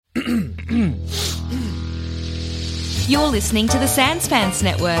You're listening to the Sanspants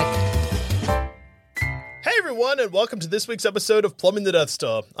Network. Hey everyone, and welcome to this week's episode of Plumbing the Death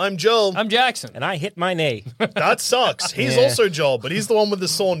Star. I'm Joel. I'm Jackson. And I hit my knee. That sucks. He's also Joel, but he's the one with the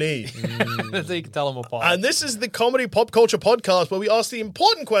sore knee. So you can tell them apart. And this is the comedy pop culture podcast where we ask the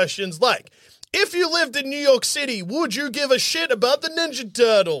important questions like, if you lived in New York City, would you give a shit about the Ninja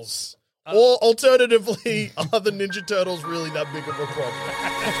Turtles? Or alternatively, are the Ninja Turtles really that big of a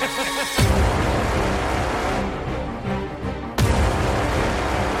problem?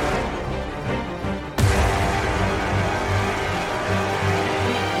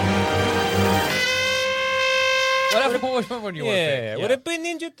 What do you want to pick? Would it be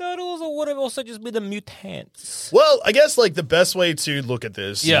Ninja Turtles or would it also just be the mutants? Well, I guess like the best way to look at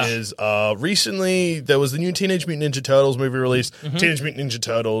this Yeah. is recently there was the new Teenage Mutant Ninja Turtles movie released, Teenage Mutant Ninja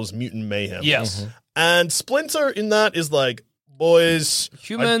Turtles Mutant Mayhem. Yes. And Splinter in that is like, boys,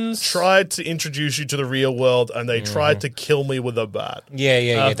 Humans. I tried to introduce you to the real world and they tried to kill me with a bat.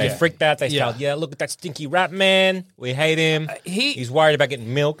 Yeah. They Okay. freaked out. They Yeah. started, look at that stinky rat man. We hate him. He's worried about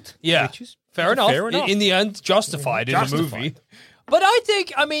getting milked. Yeah. Which is fair enough. Fair enough. In the end, justified in the Justified. movie. But I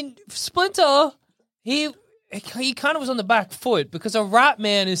think, Splinter, he kind of was on the back foot because a rat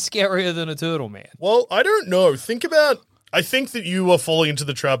man is scarier than a turtle man. Well, I don't know. I think that you are falling into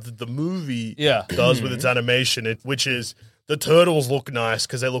the trap that the movie does with its animation, which is the turtles look nice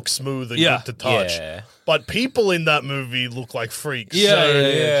because they look smooth and good to touch. Yeah. But people in that movie look like freaks. Yeah, So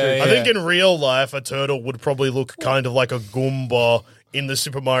yeah, I think in real life, a turtle would probably look kind of like a Goomba in the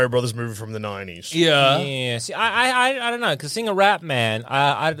Super Mario Brothers movie from the 90s. Yeah. Yeah, see, I don't know, because seeing a rap man,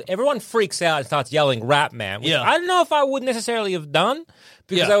 everyone freaks out and starts yelling rap man, which I don't know if I would necessarily have done,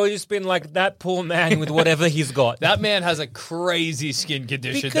 because I would have just been like, that poor man with whatever he's got. That man has a crazy skin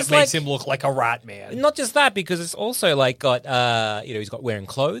condition Because, that makes like- him look like a rat man. Not just that, because it's also like got, he's got wearing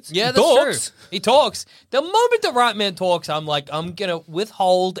clothes. Yeah, He that's talks. true. He talks. The moment the rat man talks, I'm like, I'm going to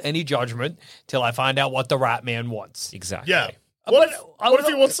withhold any judgment till I find out what the rat man wants. Exactly. Yeah. But What if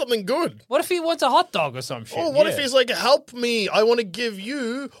he wants something good? What if he wants a hot dog or some shit? Oh, what if he's like, help me, I want to give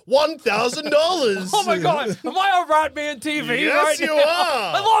you $1,000. Oh my God, am I on Ratman TV Yes, right you now?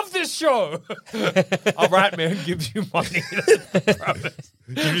 are. I love this show. A Ratman gives you money.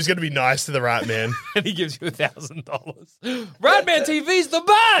 You're just going to be nice to the rat man. And he gives you $1,000. Ratman TV's the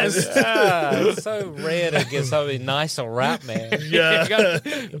best. It's so rare to get something nice on rap man. Yeah. You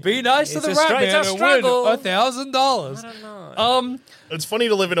gotta be nice to It's the a Ratman struggle. and win $1,000. I don't know. It's funny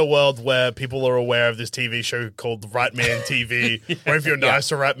to live in a world where people are aware of this TV show called Ratman TV, where if you're nice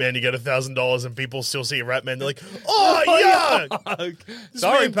to Ratman, you get $1,000 and people still see a Ratman, they're like, oh, yeah.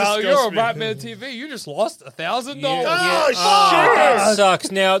 Sorry, man pal, you're on disgusts me. Ratman TV. You just lost $1,000. Oh, shit. That sucks.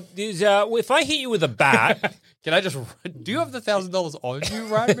 Now, if I hit you with a bat, Can I just? Do you have the $1,000 on you,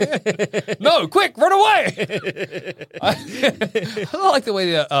 Ratman? No, quick, run away! I like the way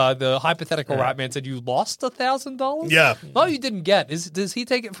the hypothetical Ratman said you lost $1,000. Yeah. No, you didn't get. Does he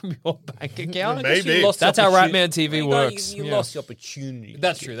take it from your bank account? Maybe. you lost the That's how opportunity. Ratman TV You know, works. You Yeah. lost the opportunity.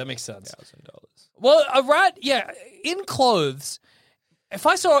 That's true. That makes sense. $1,000. Well, a rat, in clothes. If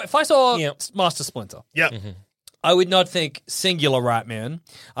I saw Yeah. Master Splinter, Yeah. I would not think singular Ratman.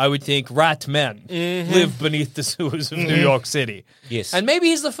 I would think rat men live beneath the sewers of New York City. Yes. And maybe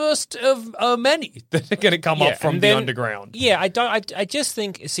he's the first of many that are going to come up from and the then- underground. Yeah, I just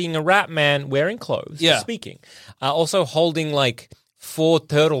think seeing a rat man wearing clothes, speaking, also holding like 4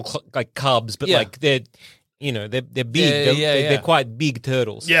 turtle like cubs, but like they're big. They're quite big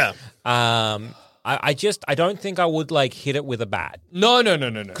turtles. Yeah. I don't think I would like hit it with a bat. No.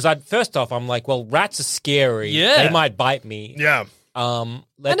 Because first off, I'm like, well, rats are scary. Yeah. They might bite me. Yeah.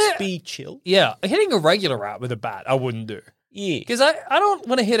 Let's be chill. Yeah, hitting a regular rat with a bat, I wouldn't do. Yeah. Because I don't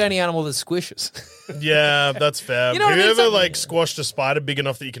want to hit any animal that squishes. Yeah, that's fair. You know what I Have mean? you ever Some- like squashed a spider big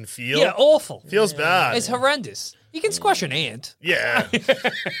enough that you can feel? Yeah, awful. Feels bad. It's horrendous. You can squash an ant. Yeah.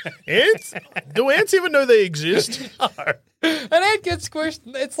 Ants? Do ants even know they exist? An ant gets squished.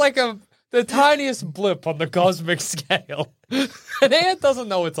 It's like the tiniest blip on the cosmic scale. An ant doesn't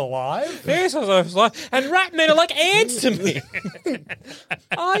know it's alive. Yes, and rat men are like ants to me.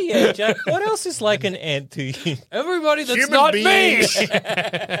 Oh yeah, Jack. What else is like an ant to you? Everybody that's Human not beings. me.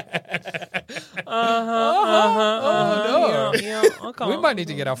 Oh, no. Yeah, okay. We might need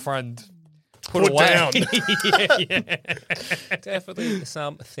to get our friend Put away. down. Definitely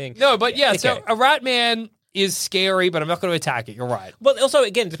something. No, but yeah, so Okay. a rat man is scary, but I'm not going to attack it. You're right. But also,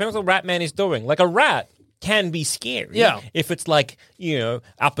 again, it depends on what rat man is doing. Like a rat can be scary. Yeah. If it's like,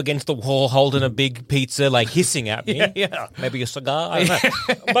 up against the wall holding a big pizza, like hissing at me. Yeah. Maybe a cigar. I don't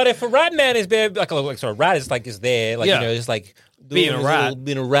know. But if a rat man is there, rat is there, Yeah. just like Being a rat.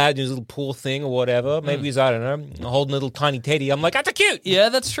 doing his little poor thing or whatever. Maybe he's, I don't know, holding a little tiny teddy. I'm like, that's cute. Yeah,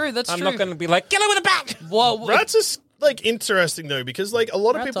 that's true. That's I'm true. not going to be like, kill it with a bat. Well, Rats is like interesting though, because like a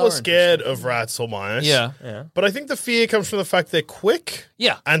lot of Rats people are are scared of rats or mice. yeah. But I think the fear comes from the fact they're quick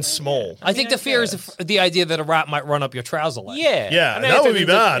Yeah. and small. I think the fear is the idea that a rat might run up your trouser leg. Yeah. Yeah, I mean, that it's would be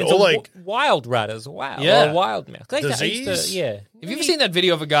bad. It's Or a like- wild rat as well. Yeah. Or a wild mouse. Like that, I used to- Disease? yeah. Have you ever seen that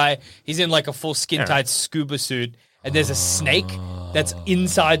video of a guy? He's in like a full skin tight scuba suit, and there's a snake that's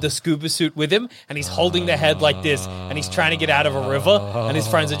inside the scuba suit with him, and he's holding the head like this, and he's trying to get out of a river, and his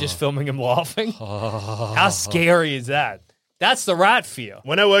friends are just filming him laughing. How scary is that? That's the rat fear.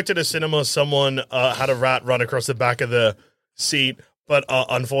 When I worked at a cinema, someone had a rat run across the back of the seat, but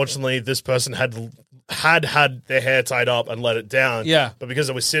unfortunately, this person had their hair tied up and let it down. Yeah. But because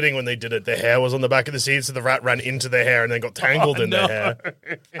they were sitting when they did it, their hair was on the back of the seat, so the rat ran into their hair and then got tangled in their hair.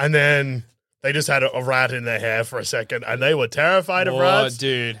 And then they just had a rat in their hair for a second, and they were terrified of rats.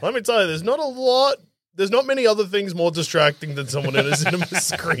 Dude. Let me tell you, there's not many other things more distracting than someone in a cinema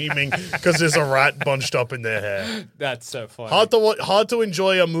screaming because there's a rat bunched up in their hair. That's so funny. Hard to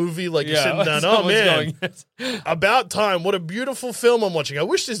enjoy a movie like you're sitting down. Oh man, About Time! What a beautiful film I'm watching. I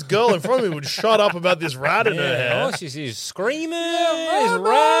wish this girl in front of me would shut up about this rat in her hair. Oh, she's screaming. Yeah, It's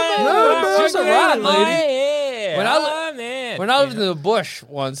rat. She's a rat lady. Yeah. When I man. When I lived in the bush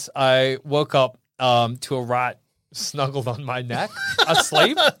once, I woke up to a rat snuggled on my neck,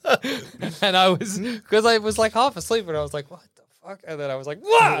 asleep, and I was like half asleep, and I was like, "What the fuck?" And then I was like,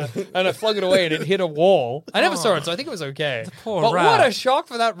 "What?" And I flung it away, and it hit a wall. I never saw it, so I think it was okay. poor but rat. what a shock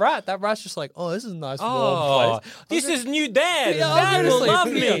for that rat! That rat's just like, "Oh, this is a nice warm place." This is new dad. Yeah, Dad will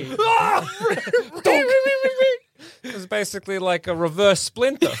obviously. love me. It's basically like a reverse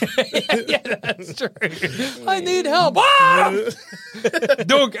Splinter. Yeah, that's true. I need help. Ah!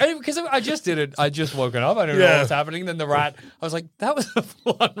 Dunk. Because I just did it. I just woken up. I didn't know what was happening. Then the rat, I was like, that was a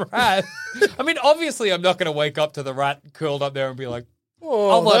full-on rat. I mean, obviously, I'm not going to wake up to the rat curled up there and be like,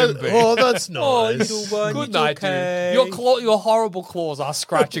 I'll let him be. Oh, that's nice. little one, Good it's night, okay. dude. Your horrible claws are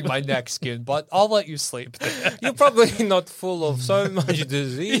scratching my neck skin, but I'll let you sleep. You're probably not full of so much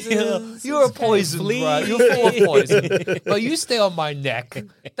diseases. You're a poison rat. You're full of poison. But you stay on my neck.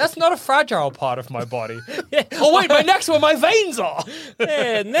 That's not a fragile part of my body. Oh, wait, my neck's where my veins are.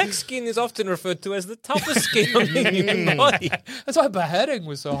 Yeah, neck skin is often referred to as the toughest skin on the human body. That's why beheading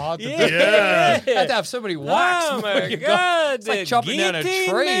was so hard to do. Yeah. I had to have so many whacks. Oh before my you God! It's like chopping down a guillotine,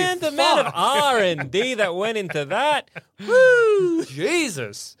 tree. man, the amount of Fuck. R&D that went into that. Woo!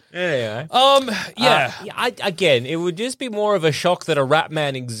 Jesus. Anyway. Yeah. Again, it would just be more of a shock that a rat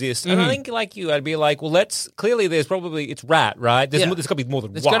man exists. And I think, like you, I'd be like, well, clearly it's rat, right? There's got to be more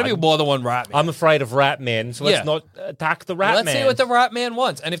than There's one. got to be more than one rat man. I'm afraid of rat men, so let's not attack the rat Let's man. see what the rat man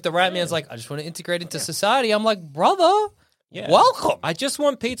wants. And if the rat man's like, I just want to integrate into society, I'm like, brother, Yeah. welcome. I just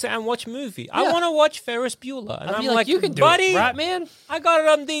want pizza and watch movie. Yeah. I want to watch Ferris Bueller. And I'd I'm be like, you can do buddy, it, rat man. I got it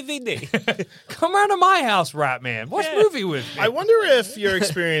on DVD. Come around to my house, rat man. Watch movie with me. I wonder if your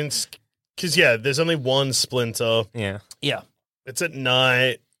experience, because there's only one Splinter. Yeah. Yeah. It's at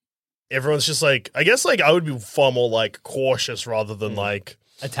night. Everyone's just like, I guess like I would be far more like cautious rather than like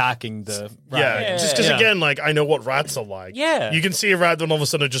Attacking the rat yeah, man. just because Yeah. again, like I know what rats are like. Yeah. you can see a rat, then all of a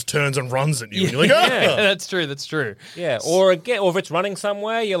sudden it just turns and runs at you, and you're like, Yeah, ah! that's true. That's true. Yeah. Or if it's running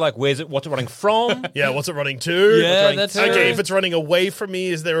somewhere, you're like, what's it running from? Yeah, what's it running to? Yeah, that's okay. true. If it's running away from me,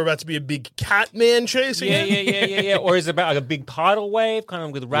 is there about to be a big cat man chasing Yeah, it? yeah. Or is it about like a big tidal wave, kind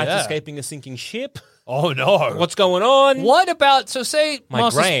of with rats Yeah. escaping a sinking ship? Oh no. What's going on? What about say My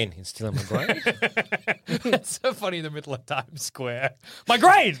Master brain. It's still in my brain. It's so funny in the middle of Times Square. My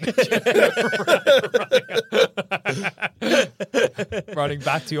grain! Running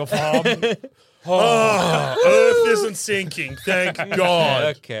back to your farm. Oh, Earth isn't sinking. Thank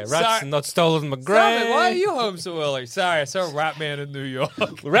God. Okay, rats Sorry. not stolen my Stop grain. it. Why are you home so early? Sorry, I saw a rat man in New York.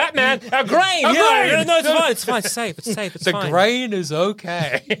 Rat man, a grain. A yeah, grain! No, it's fine. It's fine. It's safe. It's safe. It's The fine. grain is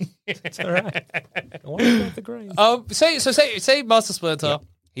okay. It's all right. What about the grain? Say Master Splinter.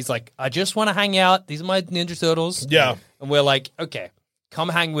 He's like, I just want to hang out. These are my Ninja Turtles. Yeah. And we're like, okay, come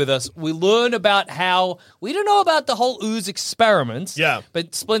hang with us. We learn about how we don't know about the whole ooze experiments. Yeah.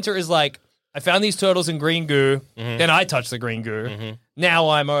 But Splinter is like, I found these turtles in green goo. Then I touched the green goo. Now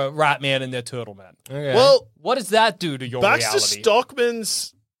I'm a rat man and they're turtle man. Okay. Well, What does that do to your Baxter reality?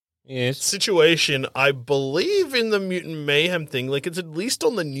 Stockman's yes. situation, I believe in the Mutant Mayhem thing, like it's at least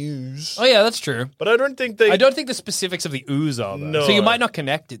on the news. Oh yeah, that's true. But I don't think they. I don't think the specifics of the ooze are though. No. So you might not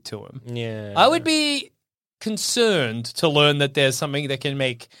connect it to him. Yeah. I would be concerned to learn that there's something that can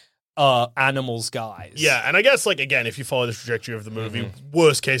make animals guys. Yeah, and I guess, like, again, if you follow the trajectory of the movie,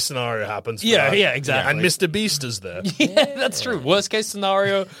 worst case scenario happens. For Yeah, that. yeah, exactly. And Mr. Beast is there. Yeah, that's true. Worst case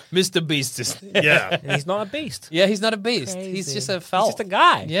scenario, Mr. Beast is there. Yeah. And he's not a beast. Yeah, he's not a beast. Crazy. He's just a fella. He's just a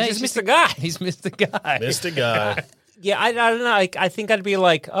guy. Yeah, he's just Mr. Guy. He's Mr. Guy. Mr. Guy. Yeah, I don't know. I think I'd be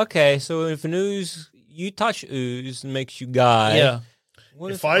like, okay, so if an ooze, you touch ooze, and makes you guy. Yeah.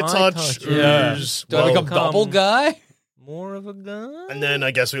 What If I touch Yeah. ooze, Do I well, become double guy? more of a guy? and then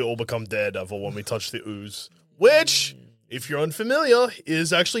I guess we all become Daredevil when we touch the ooze. Which, if you're unfamiliar,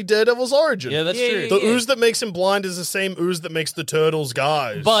 is actually Daredevil's origin. Yeah, that's Yeah, true. yeah, The ooze that makes him blind is the same ooze that makes the turtles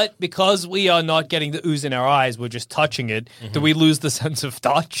guys. But because we are not getting the ooze in our eyes, we're just touching it, do we lose the sense of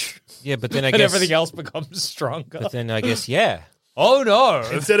touch? Yeah, but then I And guess everything else becomes stronger. But then I guess yeah. Oh no.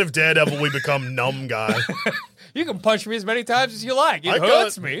 instead of Daredevil, we become Numb Guy. You can punch me as many times as you like. It I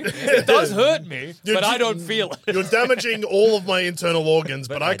hurts can't- me. It does hurt me, You're but I ju- don't feel it. You're damaging all of my internal organs,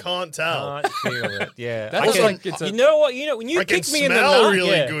 but I can't tell. Can't feel it. Yeah, That's I can, like it's a- you know what? You know when you I can kick me in the smell nuts, really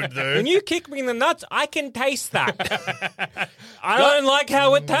yeah. good, though. When you kick me in the nuts, I can taste that. I don't like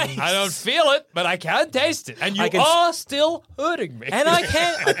how it tastes. I don't feel it, but I can taste it. And you I can- are still hurting me. And I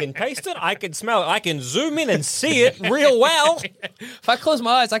can taste it. I can smell it. I can zoom in and see it real well. If I close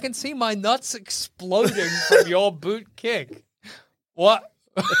my eyes, I can see my nuts exploding from your boot kick. What?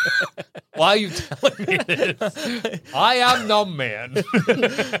 Why are you telling me this? I am Numb Man.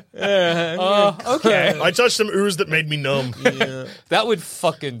 Okay. I touched some ooze that made me numb. That would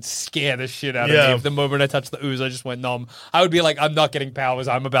fucking scare the shit out of Yeah. me if the moment I touched the ooze, I just went numb. I would be like, I'm not getting powers.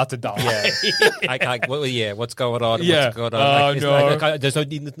 I'm about to die. I can't. What's going on? Yeah. What's going on? Oh, There's no.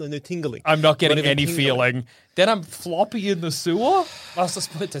 there's no tingling. I'm not getting Not even any tingling. feeling. Then I'm floppy in the sewer. Master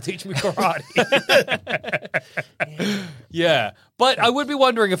Splinter, teach me karate. Yeah. But I would be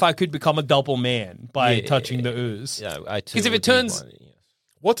wondering if I could become a double man by Yeah. touching the ooze. Yeah, I Because if it turns...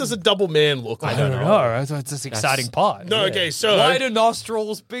 What does a double man look like? I don't know. That's this exciting part. No, okay, so Wider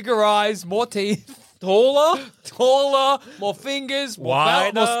nostrils, bigger eyes, more teeth, taller, more fingers, more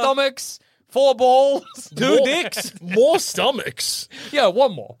Wider. stomachs, 4 balls, 2 dicks. more stomachs. Yeah,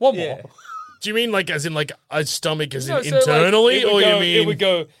 one more. Yeah. Do you mean like as in like a stomach as in No, so, like, internally, it would or go- you mean it would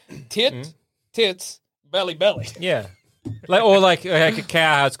go tit, tits, belly, belly. Yeah. Like a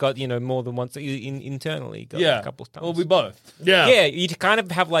cow has got more than once internally. Got a couple of times. Well, we both. yeah? Yeah, you kind of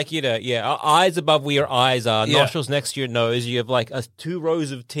have like eyes above where your eyes are, Yeah. nostrils next to your nose. You have like 2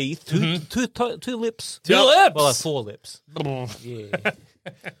 rows of teeth, two lips, Two lips. well, 4 lips. Yeah,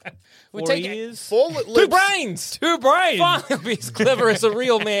 We 4 take ears, Full 2 lips. brains. 2 brains. Fine, be as clever as a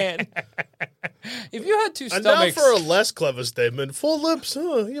real man. If you had 2 And now stomachs, for a less clever statement. 4 lips.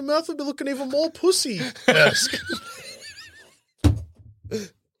 Your mouth would be looking even more pussy-esque.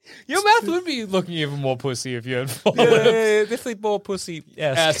 your mouth would be looking even more pussy if you had 4 Yeah, lips. definitely more pussy.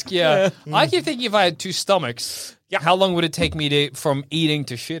 Yes. Ask, yeah. I keep thinking if I had 2 stomachs, how long would it take me from eating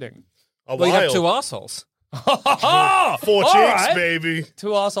to shitting? A Well, you have while. 2 assholes. 4 All cheeks, right. baby.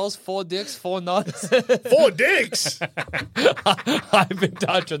 2 assholes, 4 dicks, 4 nuts. 4 dicks. I've been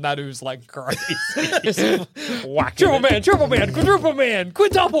touching that ooze like crazy. Triple man, quadruple man,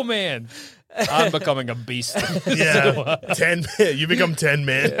 quintuple man. I'm becoming a beast. Yeah. 10. You become 10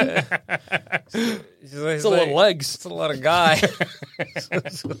 man. It's a lot of legs. It's a lot of guy.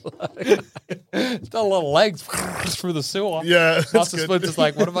 It's a lot of legs through the sewer. Yeah. That's Master good. Splinter's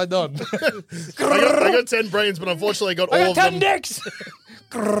like, what have I done? I got 10 brains, but unfortunately I got all I of got 10 them. dicks.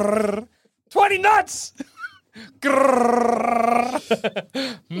 20 nuts.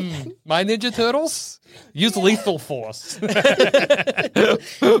 My Ninja Turtles use lethal force. Because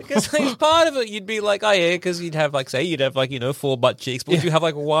like, part of it, you'd be like, oh yeah, because you'd have like, say, you'd have like 4 butt cheeks, but would you have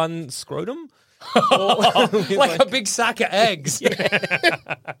like 1 scrotum? Like a big sack of eggs.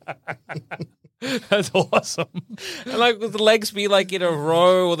 That's awesome. And like, would the legs be like in a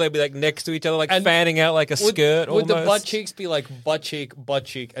row, or they'd be like next to each other, like And fanning out like a skirt? Would the almost? butt cheeks be like butt cheek,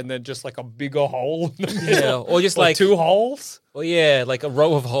 and then just like a bigger hole in the middle? Yeah, or just Or like 2 holes? Well, yeah, like a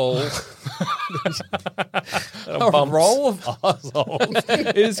row of holes. A row of assholes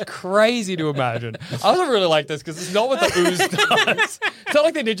is crazy to imagine. I don't really like this because it's not what the ooze does. It's not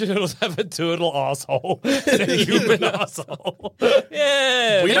like the Ninja Turtles have a turtle asshole and a human asshole.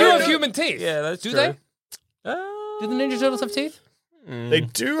 Yeah, They do don't have know. human teeth. Yeah, that's do true. they? Do the Ninja Turtles have teeth? They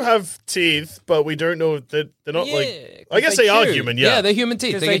do have teeth, but we don't know that they're not like. Yeah, I guess they they are chew. human, Yeah, yeah. they're human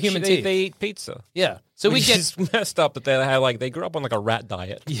teeth. They get human teeth. They eat pizza. Yeah. So we Which get. is messed up, but they have like they grew up on like a rat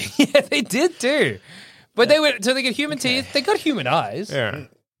diet. Yeah, they did too. But they were so they get human teeth. They got human eyes. Yeah,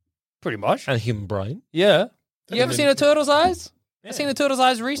 Pretty much. and human brain. Yeah. You ever seen a turtle's eyes? I've seen a turtle's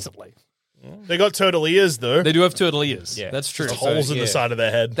eyes recently. They got turtle ears, though. They do have turtle ears. Yeah. That's true. Just holes in the side of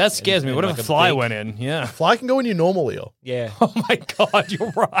their head. That scares me. What if like a a fly beak. went in? Yeah. Fly can go in your normal ear. Yeah. Oh my God,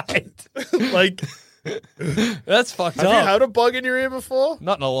 you're right. Like, That's fucked have up. you had a bug in your ear before?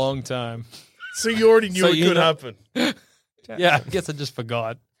 Not in a long time. So you already knew it could happen. Yeah, I guess I just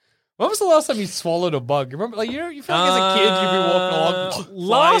forgot. When was the last time you swallowed a bug? Remember, like you feel like as a kid you'd be walking along,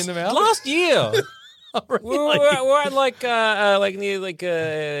 fly in the mouth. Last year. Really? We're at like near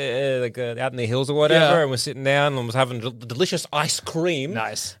out in the hills or whatever, Yeah. and we're sitting down and was having delicious ice cream.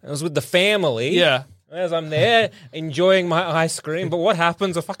 Nice. I was with the family. Yeah. As I'm there enjoying my ice cream, but what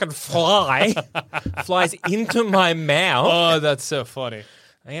happens? A fucking fly flies into my mouth. Oh, that's so funny.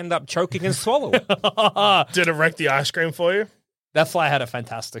 I end up choking and swallowing. Did it wreck the ice cream for you? That fly had a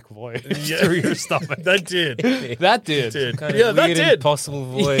fantastic voyage Yeah. through your stomach. That did. That did. Kind of Yeah, that weird, did. impossible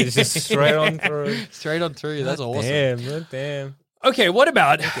voice, just straight on through. Straight on through you. That's awesome. Damn. Okay, what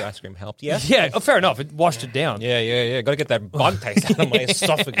about... The ice cream helped. Yeah. Yeah, fair enough. It washed it down. Yeah. Got to get that bug taste out of my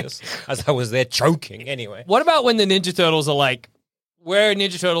esophagus as I was there choking. Anyway. What about when the Ninja Turtles are like, we're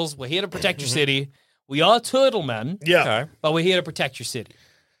Ninja Turtles, we're here to protect your city. We are turtle men, Yeah. Okay. but we're here to protect your city.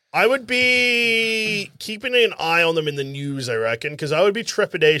 I would be keeping an eye on them in the news, I reckon, because I would be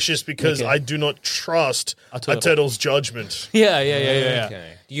trepidatious because I do not trust a turtle's judgment. Yeah.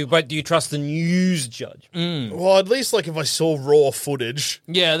 Okay. Do you trust the news judge? Well, at least like if I saw raw footage.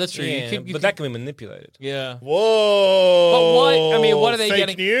 Yeah, that's true. Yeah, but that can be manipulated. Yeah. Whoa. But what- I mean, what are they Fake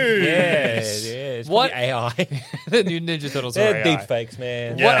getting- news. It's What- probably AI. The new Ninja Turtles are They're AI. deep fakes,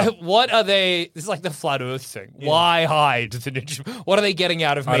 man. Yeah. What are they? This is like the flat Earth thing. Why hide the Ninja? What are they getting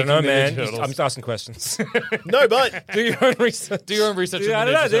out of I making don't know, the man. Ninja Turtles? I'm just asking questions. No, but Do your own research. Do your own research. Dude, on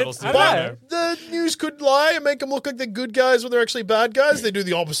the I Ninja don't know, Turtles. dude. I to don't know. the news could lie and make them look like they're good guys when they're actually bad guys. They do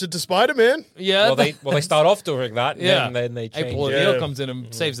the opposite to Spider-Man. Yeah. well, they start off doing that, and yeah. then they change. April it. O'Neil Yeah. comes in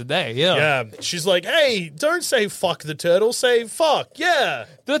and saves the day. Yeah. Yeah. She's like, hey, don't say fuck the turtle. Say fuck. Yeah.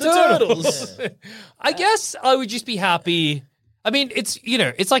 The turtles. I guess I would just be happy. I mean, it's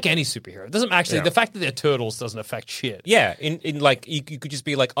it's like any superhero. It doesn't actually. The fact that they're turtles doesn't affect shit. Yeah, in like you could just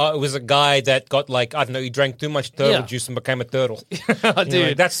be like, oh, it was a guy that got like I don't know, he drank too much turtle juice and became a turtle. Dude,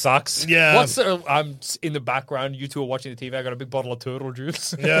 Like, that sucks. Yeah. I'm in the background. You two are watching the TV. I got a big bottle of turtle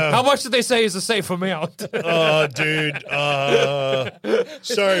juice. Yeah. How much did they say is a safe amount? Oh, dude.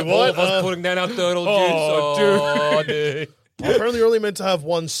 Sorry, All what? of us putting down our turtle Oh, juice. Dude. Apparently, you're only meant to have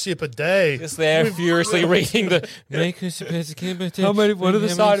one sip a day. Just there furiously reading the. How many? What are the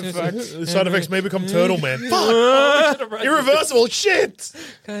side effects? The side effects may become turtle man. Fuck! Irreversible shit!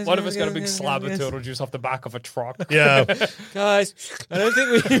 One of us got a big slab of turtle juice off the back of a truck. Yeah. Guys, I don't think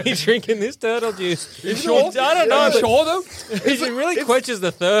we should be drinking this turtle juice. Sure? I don't know. Are you sure though? It really quenches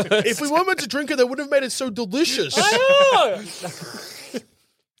the thirst. If we weren't meant to drink it, they would have made it so delicious.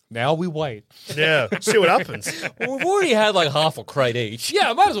 Now we wait. Yeah. See what happens. Well, we've already had like half a crate each. Yeah,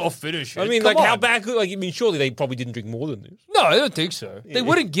 I might as well finish it. I mean, Come like, how on. bad could, I mean, surely they probably didn't drink more than this. No, I don't think so. They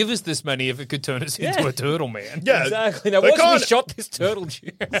wouldn't give us this many if it could turn us into a turtle man. Yeah. Exactly. Now, They once we can't, shot this turtle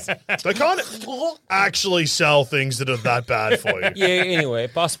juice. they can't actually sell things that are that bad for you. Yeah, anyway,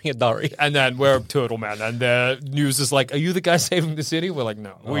 pass me a durry. And then we're a turtle man, and the news is like, "Are you the guy saving the city?" We're like,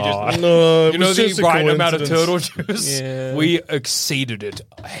 "No, we just." No, it You know was the just a right amount of coincidence. turtle juice? Yeah. We exceeded it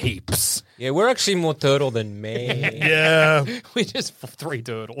heaps. Yeah, we're actually more turtle than me. Yeah. We just 3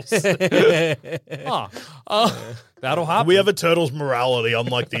 turtles. That'll happen. We have a turtle's morality,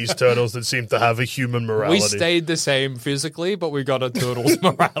 unlike these turtles that seem to have a human morality. We stayed the same physically, but we got a turtle's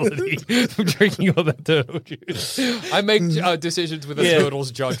morality from drinking all that turtle juice. I make decisions with a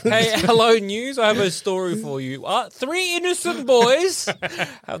turtle's judgment. Hey, hello, news. I have a story for you. 3 innocent boys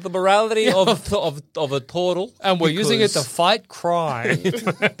have the morality of a turtle. And we're using it to fight crime.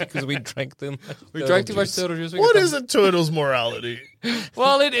 because we drank them. We drank too much turtle juice. What is a turtle's morality?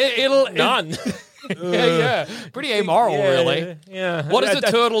 Well, it'll None. yeah. Pretty amoral, really. Yeah. What does a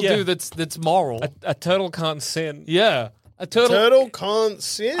turtle yeah. do that's moral? A turtle can't sin. Yeah. A turtle. Turtle can't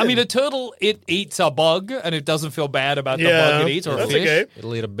sin. I mean, a turtle, it eats a bug and it doesn't feel bad about the yeah, bug it eats or a that's fish. okay.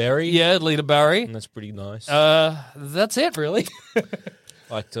 It'll eat a berry. Yeah, it'll eat a berry. And that's pretty nice. That's it, really.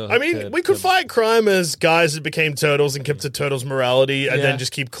 I mean, we could fight crime as guys that became turtles and kept to turtles' morality and then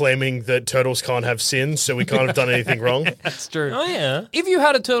just keep claiming that turtles can't have sins, so we can't have done anything wrong. That's true. Oh, yeah. If you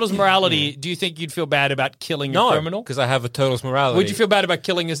had a turtle's morality, do you think you'd feel bad about killing a No, criminal? because I have a turtle's morality. Would you feel bad about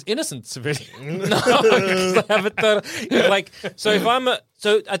killing an innocent civilian? No, because I have a turtle. Like, so if I'm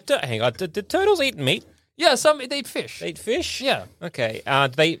hang on, did turtles eat meat? Yeah, they eat fish. They eat fish? Yeah. Okay. Do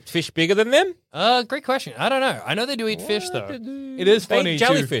they eat fish bigger than them? Great question. I don't know. I know they do eat fish, though. It is They funny, eat too.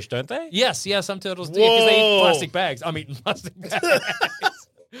 jellyfish, don't they? Yes, some turtles do, because they eat Whoa. plastic bags. I mean, plastic bags.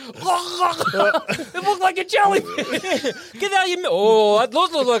 It looked like a jellyfish. Get out your... Oh, that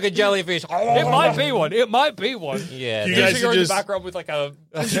does look like a jellyfish. It might be one. It might be one. Yeah. You guys You're are in the just- background with like a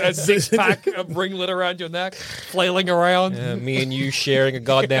six-pack ringlet around your neck, flailing around. Me and you sharing a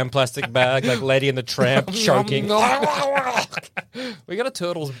goddamn plastic bag like Lady and the Tramp, choking. We got a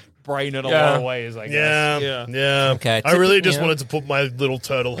turtle's brain in a lot of ways, I guess. Yeah. Okay, I really just yeah. wanted to put my little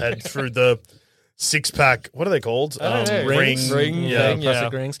turtle head through the 6-pack. What are they called? I don't know. Ring. Yeah.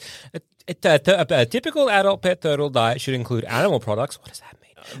 Plastic rings. A typical adult pet turtle diet should include animal products. What does that mean?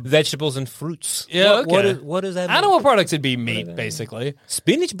 Vegetables and fruits. Yeah, okay. What does that mean? Animal products would be meat, basically.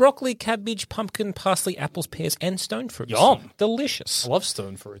 Spinach, broccoli, cabbage, pumpkin, parsley, apples, pears, and stone fruits. Yum. Delicious. I love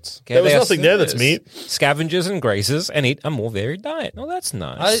stone fruits. Okay, There was they are nothing there that's meat. Scavengers and grazers and eat a more varied diet. Oh, that's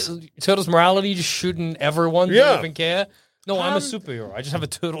nice. Turtles' morality, just shooting everyone, Yeah. don't even care. No, I'm a superhero. I just have a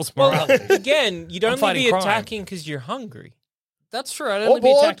turtle's morality. Again, you'd only fighting be crime. attacking because you're hungry. That's true. I'd only be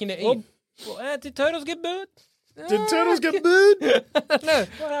bored. attacking to eat. Did turtles get booed? Did turtles get booed? No,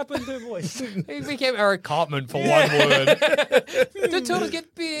 What happened to voice? he became Eric Cartman for one word. The turtles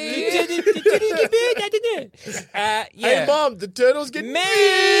get big. Yeah. Hey, Mom, did turtles get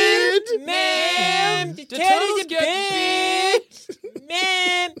Man, booed? man, the turtles turtles get get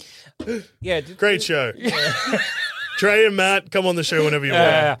man. Yeah, Great show. Trey and Matt, come on the show whenever you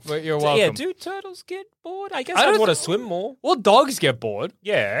want. But you're Yeah, welcome. do turtles get bored? I guess I I don't want to th- swim more. Well, dogs get bored.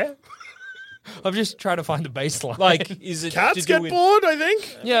 Yeah. I'm just trying to find the baseline. Like, is it Cats to do get with, bored, I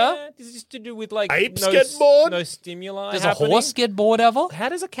think. yeah. Is this to do with like Apes no, get bored? No stimuli. Does happening? a horse get bored ever? How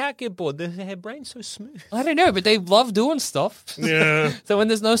does a cat get bored? Their brain's so smooth. I don't know, but they love doing stuff. Yeah. So when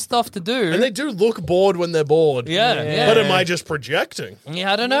there's no stuff to do, And they do look bored when they're bored. yeah. But am I just projecting?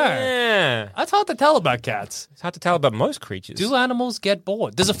 Yeah, I don't know. Yeah. That's hard to tell about cats. It's hard to tell about most creatures. Do animals get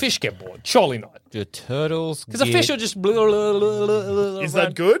bored? Does a fish get bored? Surely not. Do turtles? Because a fish will just. Blah, blah, blah, blah, blah, Is around.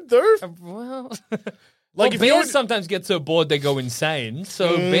 that good, though? Well, Like, well, if you bears were- sometimes get so bored they go insane.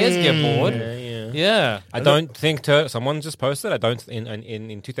 So bears get bored. Yeah. I don't think someone just posted. I don't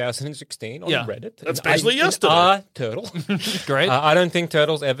in 2016 on Yeah. Reddit. That's basically yesterday. Turtle. Great. I don't think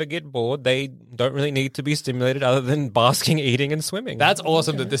turtles ever get bored. They don't really need to be stimulated other than basking, eating, and swimming. That's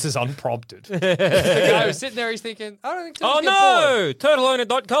awesome that this is unprompted. The guy was sitting there, he's thinking, I don't think turtles oh get bored. no!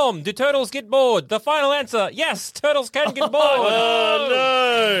 TurtleOwner.com. Do turtles get bored? The final answer: yes, turtles can get bored. Oh,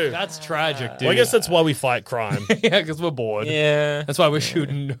 no. That's tragic, dude. Well, I guess that's why we fight crime. yeah, because we're bored. Yeah. That's why we're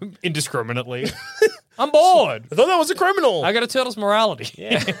shooting indiscriminately. I'm bored. I thought that was a criminal. I got a turtle's morality.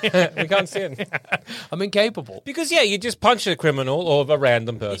 We can't sin. I'm incapable. Because, you just punch a criminal or a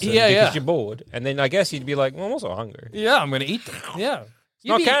random person Yeah, because yeah. you're bored. And then I guess you'd be like, well, I'm also hungry. Yeah, I'm going to eat them. Yeah.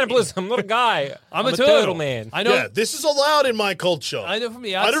 Not cannibalism. I'm not a guy. I'm a turtle man. I know. Yeah, this is allowed in my culture. I know from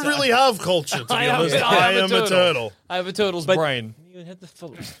the I outside. don't really have culture, to be I am- honest. I I am am a a turtle. I have a turtle's brain. You had the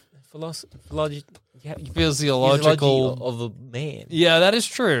Physiological. of a man. Yeah, that is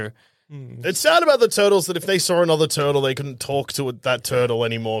true. It's sad about the turtles that if they saw another turtle, they couldn't talk to that turtle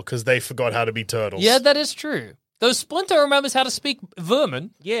anymore because they forgot how to be turtles. Yeah, that is true. Though Splinter remembers how to speak vermin.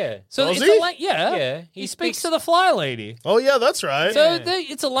 Yeah. So Does it's he? yeah. Yeah, He he speaks speaks- to the fly lady. Oh, yeah, that's right. So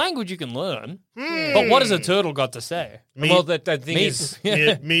it's a language you can learn. But what has a turtle got to say? Well, that thing Meat. is...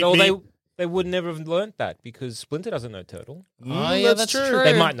 Meat, No, meat. they would never have learnt that because Splinter doesn't know turtle. Oh, yeah, that's true.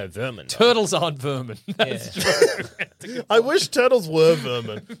 They might know vermin. though. Turtles aren't vermin. That's true. I wish turtles were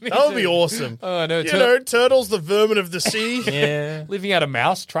vermin. That would be awesome. Oh, no. You know, turtles, the vermin of the sea. Yeah. Living out a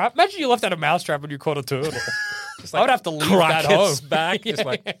mouse trap. Imagine you left out a mouse trap when you caught a turtle. I would have to leave that Crack home. its back. Just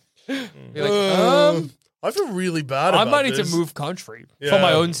like, Be like, I feel really bad I about might need this. to move country for Yeah.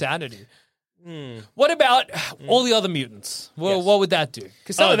 my own sanity. What about all the other mutants? Well, Yes. what would that do?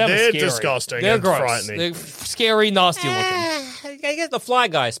 Because some Oh, of them are they're scary. disgusting They're and gross. frightening. They're scary, nasty looking. I guess the fly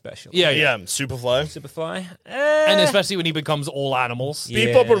guy special. Yeah, yeah. Yeah, Superfly. Superfly. And especially when he becomes all animals. Yeah.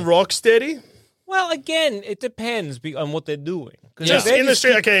 Bebop and Rocksteady. Well, again, it depends on what they're doing. 'Cause Just if they're in the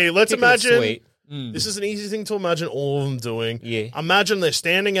street. keep- Okay, let's keeping it imagine. sweet. This is an easy thing to imagine all of them doing. Yeah. Imagine they're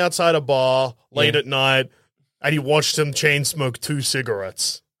standing outside a bar late at night and you watch them chain smoke 2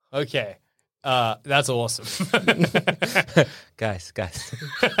 cigarettes. Okay. That's awesome. Guys.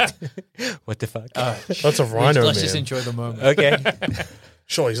 What the fuck? That's a rhino, Let's man. just enjoy the moment. okay.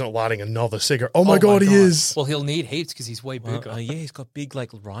 Sure, he's not lighting another cigarette. Oh my god, he is. Well, he'll need heaps because he's way bigger. Yeah, he's got big, like,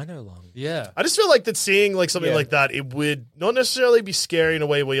 rhino lung. Yeah. I just feel like that seeing like something Yeah. like that, it would not necessarily be scary in a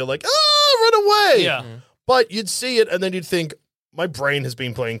way where you're like, run away. Yeah. But you'd see it and then you'd think, my brain has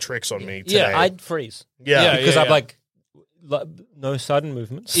been playing tricks on me today. Yeah, I'd freeze. yeah. Yeah, Because I'm like, no sudden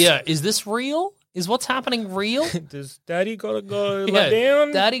movements. Yeah. Is this real? Is what's happening real? Does Daddy gotta go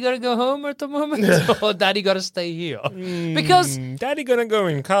down? Daddy gotta go home at the moment, or Daddy gotta stay here? Because Daddy gonna go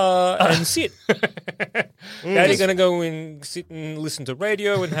in car and sit. Daddy gonna go and sit and listen to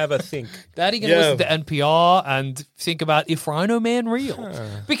radio and have a think. Daddy gonna listen to NPR and think about if Rhino Man real.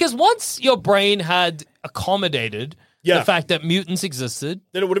 Because once your brain had accommodated the fact that mutants existed,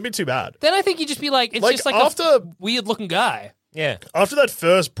 then it wouldn't be too bad. Then I think you'd just be like, it's just like after a weird looking guy. Yeah. After that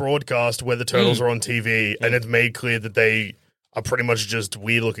first broadcast where the Turtles are on TV and it's made clear that they are pretty much just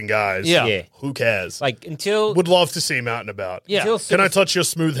weird-looking guys, who cares? Like, until... Would love to see him out and about. Yeah. Can I touch your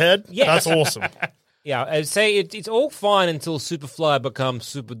smooth head? Yeah. That's awesome. Yeah, I'd say it's all fine until Superfly becomes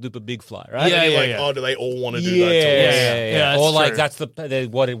Super Duper Big Fly, right? Oh, do they all want to do that to us? Yeah, or like true. that's the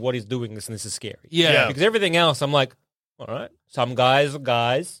what he's doing this and this is scary. Yeah. Because everything else, I'm like, all right, some guys are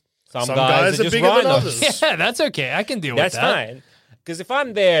guys, some guys are just bigger than rhinos. others. Yeah, that's okay. I can deal That's with that. fine. Because if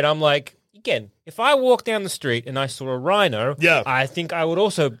I'm there and I'm like, again, if I walk down the street and I saw a rhino, I think I would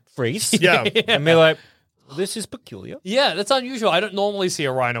also freeze. Yeah. And be like, this is peculiar. Yeah, that's unusual. I don't normally see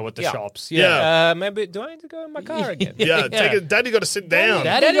a rhino at the shops. Maybe do I need to go in my car again? Daddy got to sit down.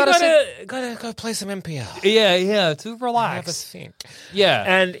 Daddy gotta go play some NPR. Yeah, to Have a relax. think. Yeah.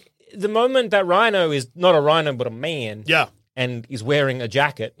 And the moment that rhino is not a rhino but a man, and is wearing a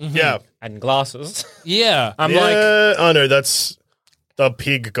jacket, and glasses, I'm like, oh no, that's the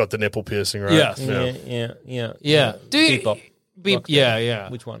pig got the nipple piercing, right? Yes. yeah. Do you, Beep, yeah.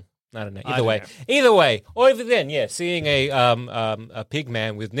 Which one? I don't know. I don't know. Either way, or even then, seeing a pig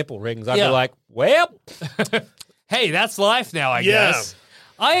man with nipple rings, I'd be like, well, hey, that's life now, I guess.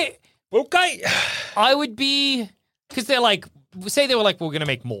 I would be, because they're like, say they were like, we're going to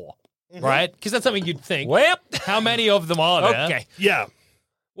make more, right? Because that's something you'd think. Well, how many of them are there? Okay. Yeah.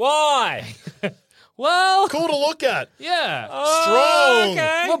 Why? Well, Cool to look at. yeah. Strong.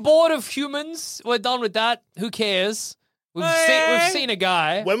 Okay. We're bored of humans. We're done with that. Who cares? We've seen a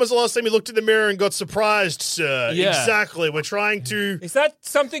guy. When was the last time you looked in the mirror and got surprised, sir? Yeah. Exactly. We're trying to... Is that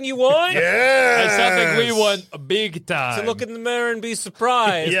something you want? Yes. It's something we want a big time. To look in the mirror and be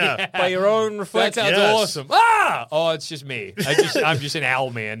surprised by your own That reflection. sounds Yes. awesome. Oh, it's just me. I'm just an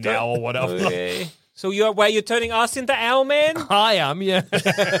owl man now or whatever. Okay. So you're turning us into Owlman? I am, yeah.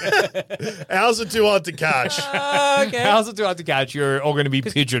 Owls are too hard to catch. Okay. Owls are too hard to catch. You're all going to be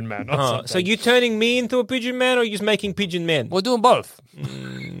pigeon man or something. So you turning me into a pigeon man, or you just making pigeon men? We're doing both.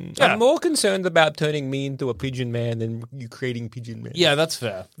 I'm more concerned about turning me into a pigeon man than you creating pigeon men. Yeah, that's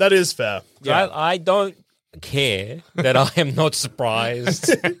fair. That is fair. I don't care that I am not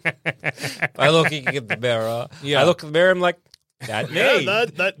surprised by looking at the mirror. Yeah. I look at the mirror, I'm like, that me.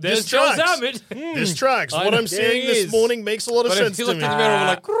 This Joe tracks. Zammit. This tracks. What I'm seeing he this is. morning makes a lot of But if sense you to looked me. in the mirror, we're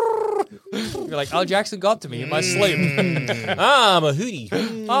like, you're like, oh, Jackson got to me in my sleep. I'm a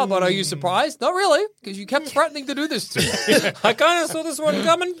hootie. Oh, but are you surprised? Not really, because you kept threatening to do this to me. I kind of saw this one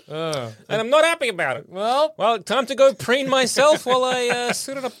coming, and I'm not happy about it. Well, Time to go preen myself while I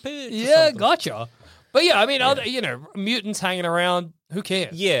sit on a perch. yeah, gotcha. But yeah, I mean, mutants hanging around, who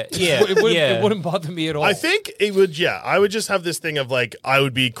cares? Yeah. It wouldn't bother me at all. I think it would, I would just have this thing of like, I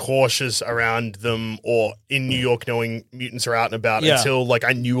would be cautious around them or in New York knowing mutants are out and about until like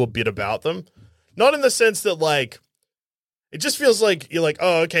I knew a bit about them. Not in the sense that like, it just feels like you're like,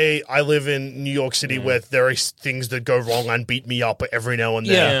 oh, okay, I live in New York City where there are things that go wrong and beat me up every now and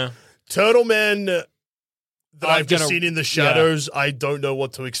then. Yeah. Turtle Men that I'm I've just gonna- seen in the shadows, I don't know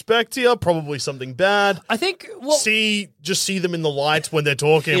what to expect here. Probably something bad. I think, Just see them in the light when they're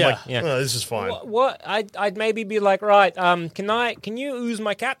talking. Yeah. I'm like, Yeah. oh, this is fine. What I'd maybe be like, right? Can you ooze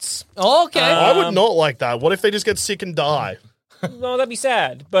my cats? okay. I would not like that. What if they just get sick and die? No, that'd be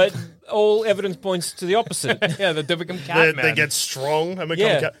sad. But all evidence points to the opposite. yeah, they become cat They get strong and become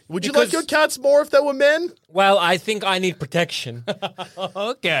Yeah. cat. Would you Because- like your cats more if they were men? Well, I think I need protection.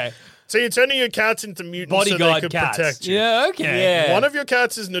 Okay. So you're turning your cats into mutants so they Bodyguard could cats. protect you. Yeah, okay. Yeah. One of your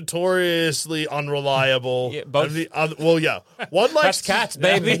cats is notoriously unreliable. Yeah, both. And the other, well, yeah. One likes That's cats,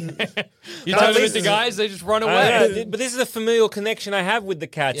 baby. You turn them least- into guys, they just run I away. know, but this is a familial connection I have with the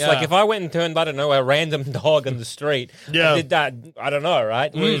cats. Yeah. Like if I went and turned, I don't know, a random dog on the street, Yeah. I did that. I don't know,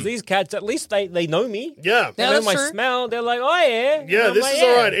 right? Whereas these cats, at least they know me. Yeah. They Yeah, know that's my true. smell. They're like, oh yeah, Yeah, I'm this like, is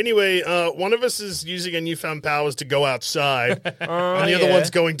all right. Anyway, one of us is using a newfound powers to go outside, and the other yeah. one's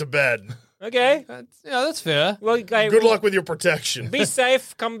going to bed. Okay. That's fair. Well, okay, Good luck with your protection. Be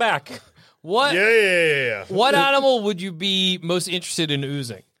safe. Come back. What Yeah. What animal would you be most interested in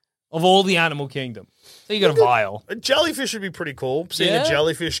oozing of all the animal kingdom? So you got a vial. A jellyfish would be pretty cool. Seeing Yeah. a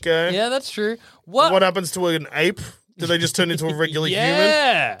jellyfish go. Yeah, that's true. What happens to an ape? Do they just turn into a regular human?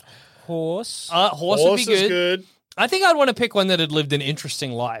 Yeah. Horse. Horse would Horse be is good. good. I think I'd want to pick one that had lived an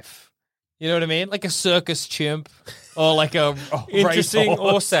interesting life. You know what I mean? Like a circus chimp or like a Interesting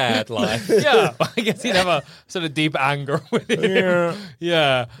racehorse. or sad life. Yeah, I guess he'd have a sort of deep anger with him.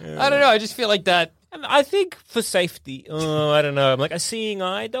 Yeah. I don't know. I just feel like that. And I think for safety, I don't know. I'm like a seeing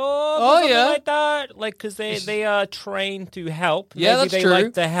eye dog. Oh, or something yeah. like that. Like because they are trained to help. Yeah, Maybe that's they true.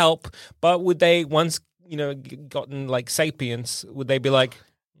 like to help, but would they once gotten like sapience? Would they be like?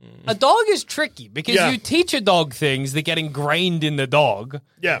 A dog is tricky because Yeah. you teach a dog things that get ingrained in the dog.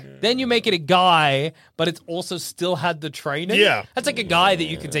 Yeah. Then you make it a guy, but it's also still had the training. Yeah. That's like a guy that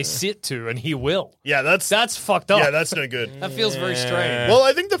you could say sit to and he will. Yeah, That's fucked up. yeah, that's no good. That feels very strange. Well,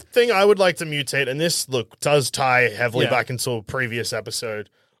 I think the thing I would like to mutate, and this does tie heavily Yeah. back into a previous episode,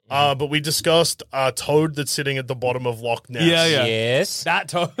 but we discussed a toad that's sitting at the bottom of Loch Ness. Yeah. Yes, That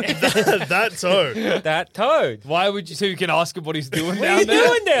toad. That toad. that toad. Why would you? So you can ask him what he's doing What are you down there.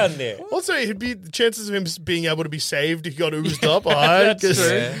 doing down there? Also, it'd be the chances of him being able to be saved if he got oozed up are high. That's 'cause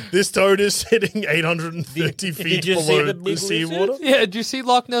true. This toad is sitting 830 feet you see below the the big seawater. Yeah, did you see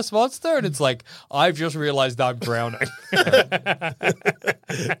Loch Ness Monster? And it's like, I've just realized I'm drowning.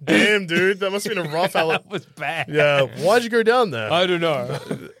 Damn, dude, that must have been a rough That was bad. Yeah, why'd you go down there? I don't know.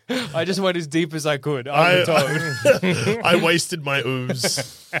 I just went as deep as I could. I'm a toad. I wasted my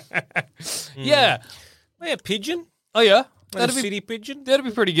ooze. Yeah. Oh, yeah, pigeon. Oh, yeah. Like a city pigeon. That'd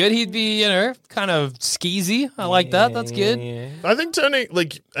be pretty good. He'd be, kind of skeezy. I like that. That's good. Yeah. I think turning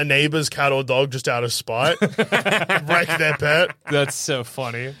like a neighbor's cat or dog just out of spite, wreck their pet. That's so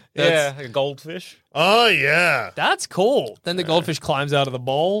funny. Yeah, like a goldfish. Oh yeah, That's cool. Then the goldfish climbs out of the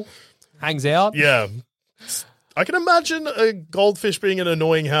bowl, hangs out. yeah. I can imagine a goldfish being an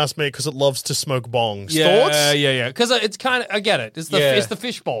annoying housemate because it loves to smoke bongs. Thoughts? Yeah. Because it's kind of, I get it. It's the Yeah. it's the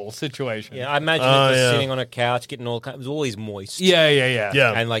fishbowl situation. Yeah, I imagine Oh, it just yeah. sitting on a couch, getting all always moist. Yeah.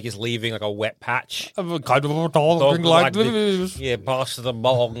 Yeah. and like just leaving like a wet patch. I'm a kind of a dog like this. Yeah, past the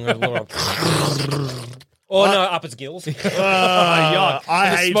bong. Oh no, up its gills. Yuck. I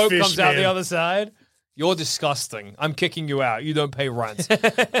And the hate smoke fish, comes out the man. other side. You're disgusting. I'm kicking you out. You don't pay rent.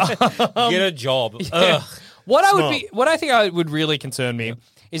 Get a job. Ugh. What Smart. I think would really concern me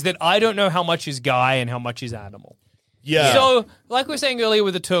is that I don't know how much is guy and how much is animal. Yeah. So, like we were saying earlier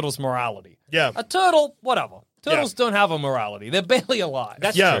with the turtle's morality. Yeah. A turtle, whatever. Turtles don't have a morality. They're barely alive.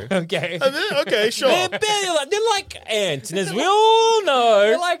 That's Yeah. true. okay. Okay, sure. They're like ants, and as we all know,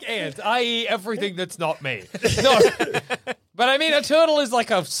 They're like ants, i.e. everything that's not me. No. But I mean, a turtle is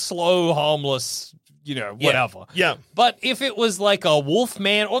like a slow, harmless, whatever. Yeah. But if it was like a wolf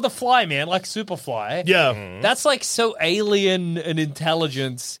man or the fly man, like Superfly, Yeah. that's like so alien and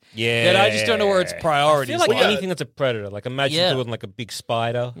intelligence Yeah. that I just don't know where its I priorities feel like lie. anything that's a predator. Like imagine Yeah. doing like a big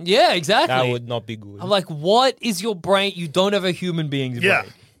spider. Yeah, exactly. That would not be good. I'm like, what is your brain? You don't have a human being's Yeah.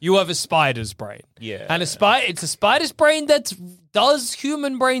 brain. You have a spider's brain. Yeah. And it's a spider's brain that does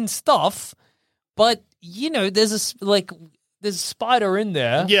human brain stuff, but there's a spider in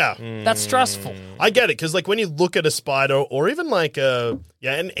there. Yeah. That's stressful. I get it because, like, when you look at a spider or even like an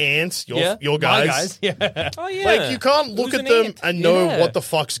ant, your My guys, guys. Yeah. oh yeah, like you can't look Who's at an them ant? and know Yeah. what the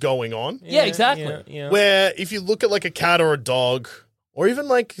fuck's going on. Yeah, exactly. Yeah. Where if you look at like a cat or a dog or even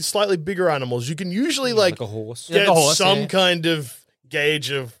like slightly bigger animals, you can usually like like a horse. Yeah. get like a horse, some yeah. kind of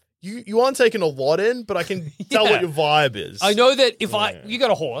gauge of you aren't taking a lot in, but I can tell Yeah. what your vibe is. I know that if you got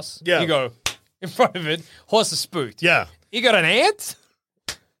a horse, Yeah. you go in front of it, horse is spooked. Yeah. You got an ant?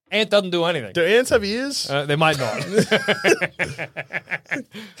 Ant doesn't do anything. Do ants have ears? They might not.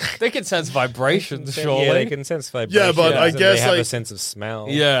 They can sense vibrations, surely. Yeah, they can sense vibrations. Yeah, but I and guess, they have a like- sense of smell.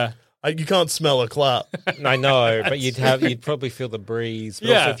 Yeah. You can't smell a clap. I know, but you'd probably feel the breeze. But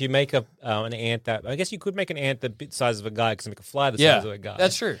Yeah. also, if you make an ant that, I guess you could make an ant the bit size of a guy because make a fly the Yeah. size of a guy.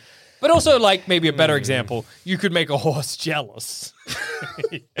 That's true. But also, like, maybe a better example, you could make a horse jealous.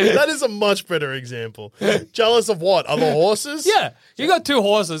 That is a much better example. Jealous of what? Other horses? Yeah. You got two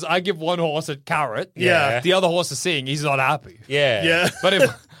horses. I give one horse a carrot. Yeah. The other horse is seeing. He's not happy. Yeah. Yeah. But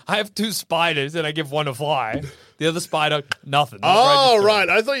if I have two spiders and I give one a fly, the other spider, nothing. Not Oh, registered. right.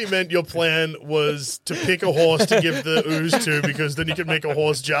 I thought you meant your plan was to pick a horse to give the ooze to because then you could make a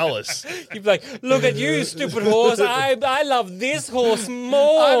horse jealous. You'd be like, look at you, stupid horse. I love this horse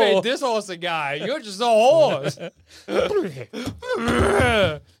more. I made this horse a guy. You're just a horse.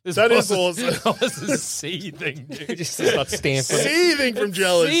 This That is horse awesome. horse is seething, dude. just start stamping. Seething from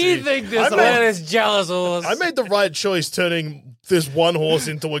jealousy. Seething this I horse. made, this jealous horse. I made the right choice turning this one horse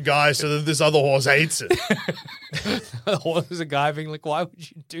into a guy so that this other horse hates it. The horse is a guy being like, why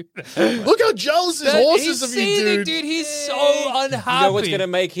would you do that? Look how jealous his horse is of you, dude. He's so unhappy. You know what's gonna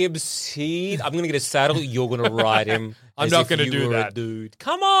make him see? I'm gonna get a saddle. You're gonna ride him. I'm not gonna do that, dude.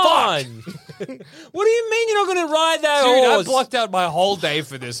 Come on. What do you mean you're not gonna ride that Dude, horse? I blocked out my whole day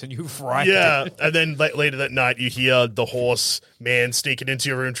for this, and you fried Yeah, it. and then later that night, you hear the horse man sneaking into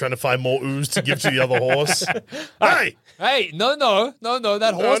your room trying to find more ooze to give to the other horse. Hey! Hey, no.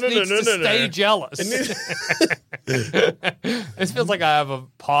 That horse needs to stay jealous. This feels like I have a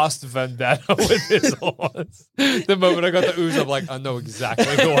past vendetta with this horse. The moment I got the ooze, I'm like, I know exactly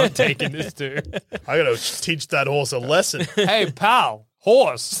who I'm taking this to. I gotta teach that horse a lesson. Hey, pal,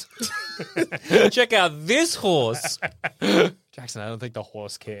 horse. Check out this horse. Jackson, I don't think the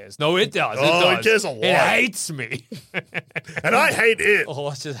horse cares. No, it does. Oh, it it cares a lot. It hates me. And I hate it. The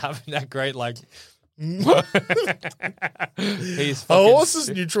horse just having that great, like... He's A fucking... horse's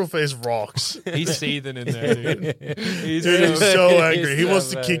neutral face rocks. He's seething in there, dude. He's Dude, he's so angry. He wants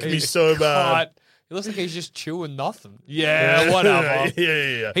to kick me so bad. God. He looks like he's just chewing nothing. Yeah, whatever.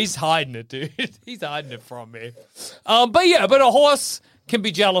 Yeah. He's hiding it, dude. He's hiding it from me. But a horse can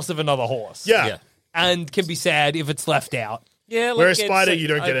be jealous of another horse. Yeah. And can be sad if it's left out. Yeah, like Where a spider, you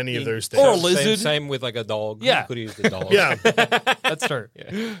don't get any of those things. Or a lizard. Same with like a dog. Yeah. You could use the dog. Yeah. That's true.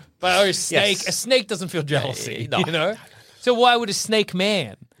 But a snake doesn't feel jealousy, No. you know? So why would a snake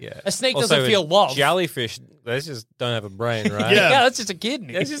man? Yeah. A snake Also, doesn't feel love. Jellyfish, they just don't have a brain, right? Yeah. Yeah, that's just a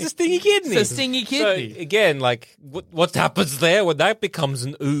kidney. That's just a stingy kidney. It's a stingy kidney. So, again, like, what happens there when that becomes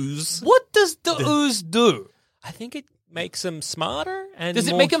an ooze? What does the ooze do? I think it makes them smarter and Does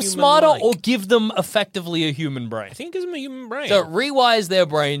it more make them smarter human-like. or give them effectively a human brain? I think it gives them a human brain. So it rewires their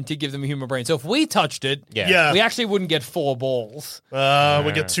brain to give them a human brain. So if we touched it, Yeah. we actually wouldn't get 4 balls. We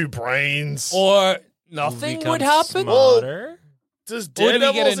get 2 brains. Or nothing Become would happen. Smarter. Does Or do we get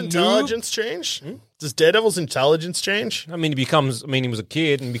Daredevil's a intelligence change? Does Daredevil's intelligence change? I mean, he was a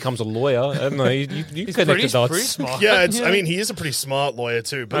kid and becomes a lawyer. I don't know. You He's connect the dots. pretty smart. Yeah, I mean, he is a pretty smart lawyer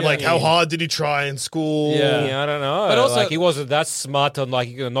too. But like, how hard did he try in school? Yeah. Yeah, I don't know. But also- like, he wasn't that smart on like,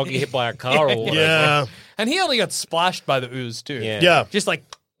 you're going to not get hit by a car or whatever. Yeah. And he only got splashed by the ooze too. Yeah. Yeah. Just like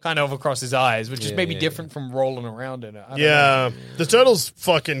kind of across his eyes, which is maybe yeah. different from rolling around in it. I don't know. Yeah. The turtles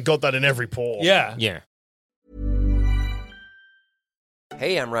fucking got that in every pore. Yeah. Yeah.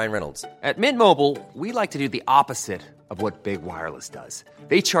 Hey, I'm Ryan Reynolds. At Mint Mobile, we like to do the opposite of what Big Wireless does.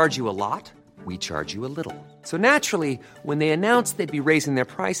 They charge you a lot, we charge you a little. So naturally, when they announced they'd be raising their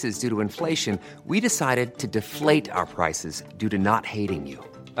prices due to inflation, we decided to deflate our prices due to not hating you.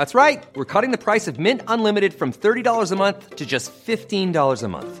 That's right. We're cutting the price of Mint Unlimited from $30 a month to just $15 a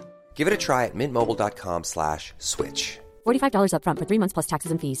month. Give it a try at mintmobile.com/switch. $45 up front for 3 months plus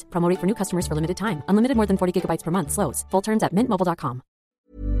taxes and fees. Promo rate for new customers for limited time. Unlimited more than 40 gigabytes per month. Slows full terms at mintmobile.com.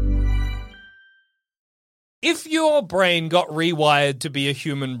 If your brain got rewired to be a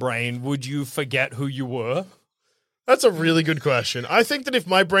human brain, would you forget who you were? That's a really good question. I think that if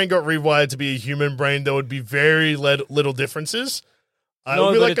my brain got rewired to be a human brain, there would be very little differences. It No,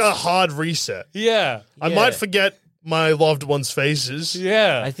 would be but like a hard reset. Yeah. I might forget my loved ones' faces.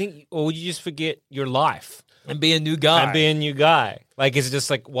 Yeah. I think, or would you just forget your life And be a new guy. and be a new guy? Like, is it just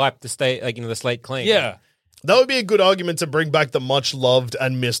like wipe the slate, like, the slate clean? Yeah. That would be a good argument to bring back the much loved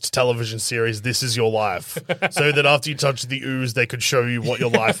and missed television series This Is Your Life, so that after you touch the ooze, they could show you what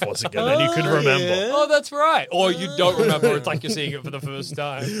your life was again, and you could remember. Oh, that's right. Or you don't remember. It's like you're seeing it for the first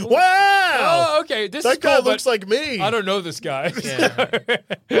time. Wow! Oh, okay. This That is guy cool, looks but like me. I don't know this guy.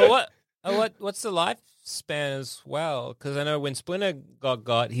 Well, what's the lifespan as well? Because I know when Splinter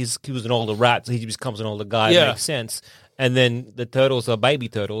got he was an older rat, so he becomes an older guy. Yeah. It makes sense. And then the turtles are baby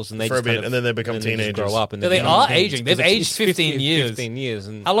turtles, and they For a just bit, kind of, and then they become and just teenagers. grow up, and Yeah, they become are teenagers. aging. They've 'Cause it's aged 15 years. 15 years,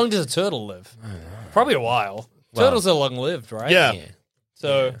 and How long does a turtle live? Probably a while. Turtles are long lived, right? Yeah.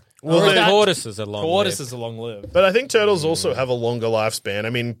 So, Well, or is they- that- tortoises are long. tortoises are long lived. But I think turtles also have a longer lifespan. I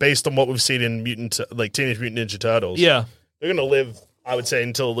mean, based on what we've seen in Teenage Mutant Ninja Turtles. Yeah. They're going to live, I would say,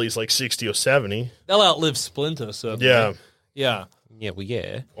 until at least like 60 or 70. They'll outlive Splinter, certainly. Yeah. Yeah.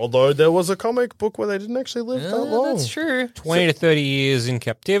 Yeah. Although there was a comic book where they didn't actually live that long. That's true. 20 to 30 years in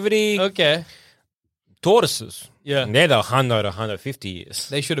captivity. Okay. Tortoises. Yeah. And they're the 100 to 150 years.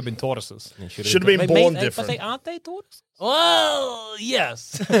 They should have been tortoises. Should have been born different. But aren't they tortoises? Well,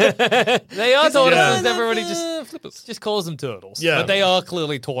 yes. They are tortoises. Everybody just calls them turtles. Yeah. But they are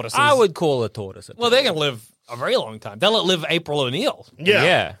clearly tortoises. I would call a tortoise a Well, they're going to live a very long time. They'll outlive April O'Neil.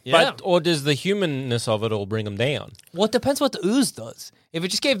 Yeah. Yeah. But, or does the humanness of it all bring them down? Well, it depends what the ooze does. If it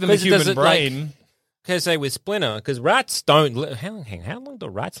just gave them a 'Cause does human it, like- brain, say with Splinter, because rats don't live. How long do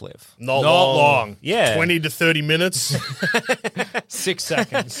rats live? Not long. Yeah. 20 to 30 minutes. 6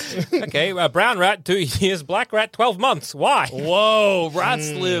 seconds. Okay, brown rat, 2 years. Black rat, 12 months. Why? Whoa,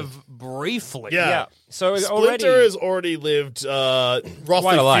 rats live briefly. Yeah. So Splinter has already lived Quite a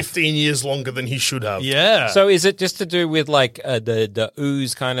roughly life. 15 years longer than he should have. Yeah. So is it just to do with like the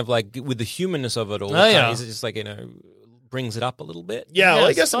ooze kind of like with the humanness of it all? Oh, yeah. Is it just like, brings it up a little bit? Yeah, well, Yeah, I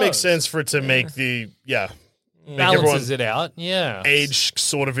I guess it makes suppose. sense for it to make make balances everyone it out. Yeah. age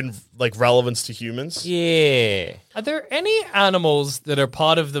sort of in like relevance to humans. Yeah. Are there any animals that are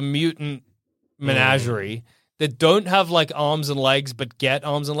part of the mutant menagerie that don't have like arms and legs but get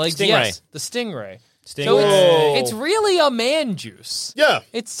arms and legs? Stingray. Yes, the stingray. So Stingray. it's really a man juice. Yeah,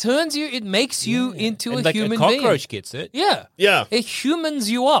 It makes you into And a like human a cockroach being. gets it. Yeah. yeah. It humans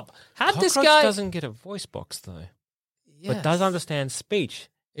you up. Had this Cockroach guy doesn't get a voice box though, Yes. but does understand speech.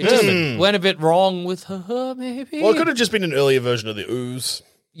 It just went a bit wrong with her, maybe. Well, it could have just been an earlier version of the ooze.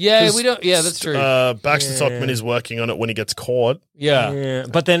 Yeah, 'Cause, we don't. Yeah, that's true. Baxter Stockman is working on it when he gets caught. yeah. Yeah,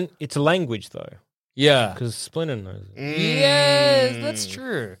 but then it's a language though, Yeah. because Splinter knows it. Yes, that's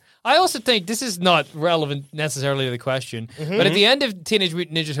true. I also think this is not relevant necessarily to the question, but at the end of Teenage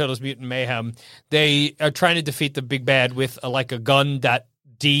Mutant Ninja Turtles Mutant Mayhem, they are trying to defeat the big bad with a gun that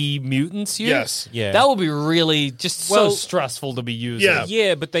de-mutants you. Yes. Yeah. That would be really just so Well, stressful to be using. Yeah.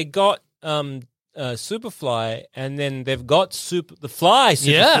 Yeah, but they got Superfly, and then they've got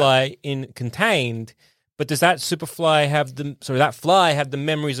Superfly in contained. But does that Superfly have that fly have the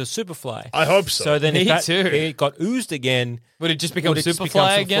memories of Superfly? I hope so. So then Me if too. it got oozed again, Would it just become would it just Superfly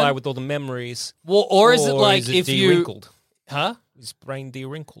become again? Superfly with all the memories? Well, or is it like is it if you... de-wrinkled? Huh? His brain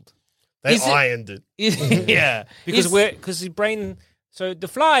de-wrinkled. they is it- ironed it. yeah. Because his brain... So the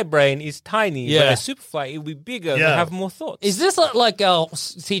fly brain is tiny, Yeah. but a Superfly, it will be bigger and Yeah. have more thoughts. Is this like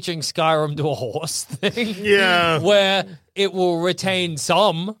teaching Skyrim to a horse thing? Yeah. Where it will retain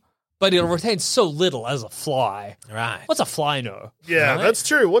some, but it'll retain so little as a fly. Right. What's a fly know? Yeah, that's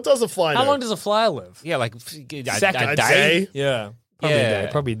true. What does a fly How know? long does a fly live? Yeah, like a Second. day? Yeah.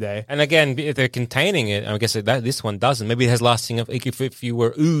 Probably a day. And again, if they're containing it, I guess this one doesn't. Maybe it has lasting. If you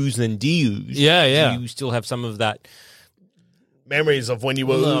were ooze and de-ooze, Yeah. you still have some of that. Memories of when you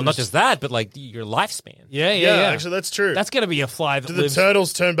were No, oozed. not just that, but like your lifespan. Yeah. Actually, that's true. That's going to be a fly that Do the lives...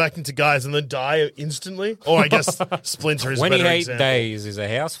 turtles turn back into guys and then die instantly? Or I guess Splinter is a better 28 example. days is a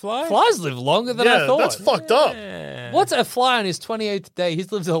housefly. Flies live longer than I Yeah, thought. that's fucked up. What's a fly on his 28th day?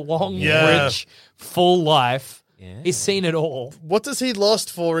 He's lived a long, Yeah. rich, full life. He's seen it all. What does he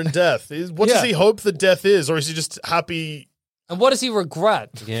lust for in death? What does Yeah. he hope the death is? Or is he just happy? And what does he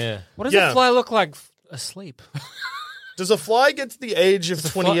regret? Yeah. What does Yeah. a fly look like asleep? Does a fly get to the age of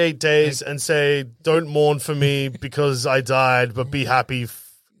 28 days and say, don't mourn for me because I died, but be happy for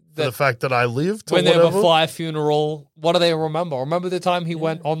the fact that I lived? Or When they have whatever? a fly funeral, what do they remember? Remember the time he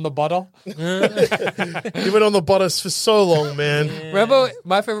went on the butter? He went on the butters for so long, man. Remember,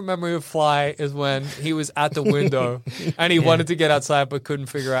 my favorite memory of Fly is when he was at the window and he wanted to get outside but couldn't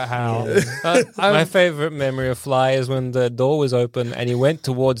figure out how. My favorite memory of Fly is when the door was open and he went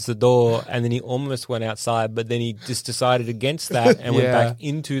towards the door and then he almost went outside, but then he just decided against that and went Yeah. back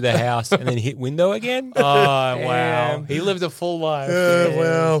into the house and then hit window again. Oh, wow. Damn. He lived a full life.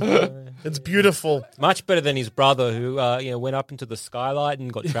 Well, it's beautiful. Much better than his brother who went up into the skylight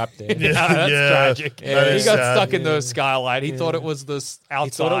and got trapped there. That's tragic. that He is got sad. stuck in the skylight. He thought it was the outside. He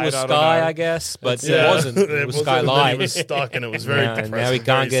thought it was I don't sky, know. I guess, but Yeah. it wasn't. It was skylight. He was stuck and it was very Yeah, depressing. now he can't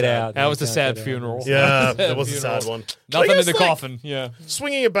very get sad. out. That was He a can't sad get out. funeral. Yeah, that was a Funeral. sad one. Nothing I in guess, the like, coffin. Yeah.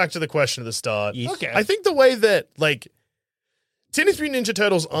 Swinging it back to the question at the start. Yes. Okay. I think the way that, like, Teenage Mutant Ninja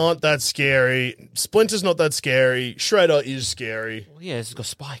Turtles aren't that scary. Splinter's not that scary. Shredder is scary. Well, yeah, it's got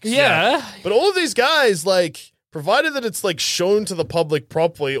spikes. Yeah. But all of these guys, like, provided that it's, like, shown to the public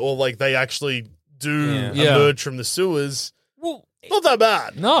properly or, like, they actually do Yeah. emerge from the sewers, Well, not that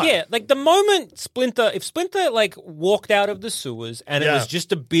bad. No. yeah, like the moment if Splinter like walked out of the sewers and it Yeah. was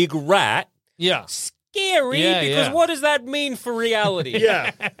just a big rat, Yeah. scary Yeah, because yeah. what does that mean for reality? Yeah.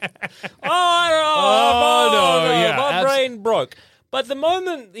 Oh, no, yeah, my brain broke. But the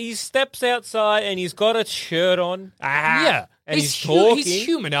moment he steps outside and he's got a shirt on, Yeah. and He's he's talking, he's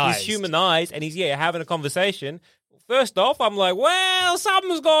humanized. he's humanized, and he's having a conversation. First off, I'm like, well,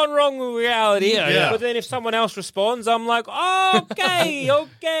 something's gone wrong with reality. Yeah, yeah. But then if someone else responds, I'm like, okay,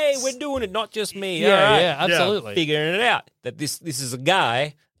 we're doing it, not just me. Yeah, All right. yeah, absolutely. Figuring it out that this is a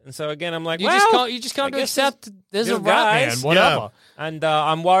guy. And so again, I'm like, You well, just can't I guess accept there's a there's rat man, guys. whatever. And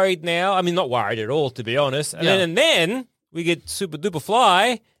I'm worried now. I mean, not worried at all, to be honest. And Yeah. then we get Super Duper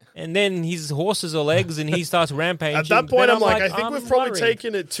Fly, and then his horses are legs, and he starts rampaging. At that point, then I'm like, I think we've probably worried.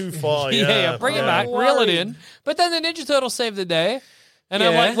 taken it too far. Yeah, bring it back, reel it in. But then the Ninja Turtles save the day. And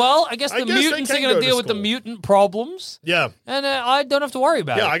I'm like, well, I guess the mutants are going to deal with the mutant problems. Yeah. And I don't have to worry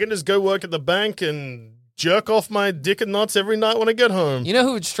about it. Yeah, I can just go work at the bank and jerk off my dick and nuts every night when I get home. You know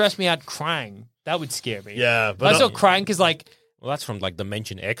who would stress me out? Krang. That would scare me. Yeah. But I saw Krang is like... Well, that's from like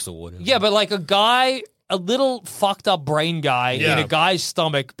Dimension X or whatever. Yeah, but like a guy, a little fucked up brain guy in a guy's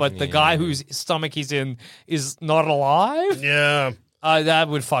stomach, but the guy whose stomach he's in is not alive. Yeah. That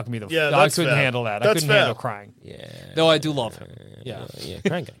would fuck me. I couldn't handle that. I couldn't handle Krang. Yeah. Though I do love him. Yeah.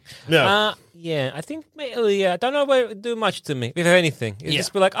 Krang. Yeah. Yeah, I think, I don't know whether it would do much to me, if anything. It'd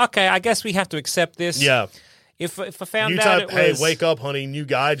just be like, okay, I guess we have to accept this. Yeah. If I found you out type, it was... hey, wake up, honey, new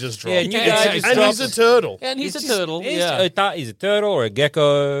guy just dropped. Yeah, new guy just and dropped. he's a turtle. And he's It's a just- turtle. He's Yeah. he's a turtle or a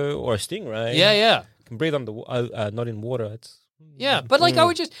gecko or a stingray. Yeah. Can breathe under, not in water. It's Yeah. But like, I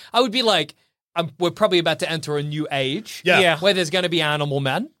would be like, we're probably about to enter a new age. Yeah. Where there's going to be animal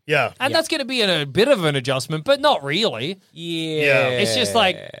men. Yeah. And that's going to be a bit of an adjustment, but not really. Yeah. It's just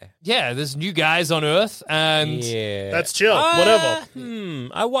like, there's new guys on Earth, and That's chill. Whatever.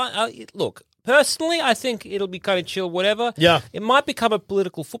 Look, personally, I think it'll be kind of chill, whatever. Yeah. It might become a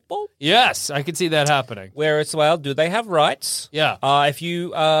political football yes, I can see that happening. where it's, well, do they have rights? Yeah. If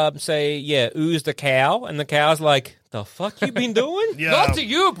you say, ooze the cow, and the cow's like, the fuck you been doing? Yeah. Not to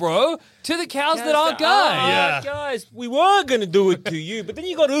you, bro. To the cows that aren't guys. Yeah. Guys, we were going to do it to you, but then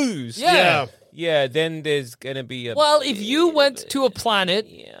you got ooze. Yeah. Yeah, then there's going to be a... Well, if you went to a planet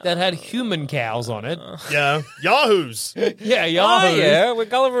that had human cows on it, Yeah. Yahoos. yeah, Oh, Yahoo. yeah, we're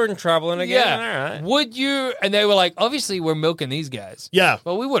Gulliver and traveling again. Yeah. All right. Would you? And they were like, obviously, we're milking these guys. Yeah.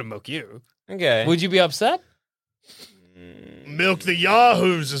 Well, we wouldn't milk you. Okay. Would you be upset? Milk the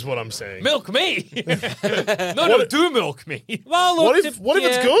Yahoos is what I'm saying. Milk me. No, do milk me. Well, look, What if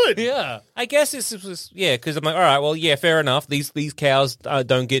it's good? Yeah. I guess this was because I'm like, all right, well, yeah, fair enough. These cows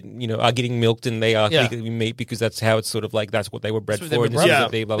don't get are getting milked and they are getting meat because that's how it's sort of like that's what they were bred That's for. what they were and bred this is for.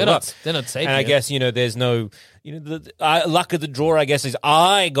 what they blah, They're blah, not- blah. they're not safe And I yet. guess there's no the luck of the draw. I guess is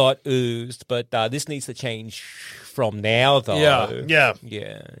I got oozed, but this needs to change from now though. Yeah.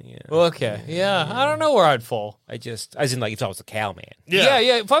 yeah. Okay. Yeah. I don't know where I'd fall. I just as in like if I was a cow man. Yeah.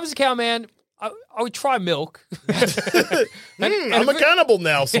 Yeah. If I was a cow man, I would try milk. I'm a cannibal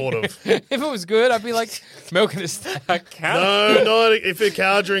now, sort of. If it was good, I'd be like milking this. No, not if a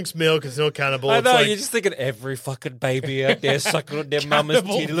cow drinks milk, it's not cannibal. I It's know, like, you're just thinking every fucking baby out there sucking on their mama's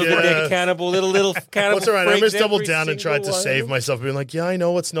Cannibal. titty. Look at Yeah. their cannibal, little cannibal. what's all right? I freaks, almost doubled every down and tried to single save one. myself, being like, yeah, I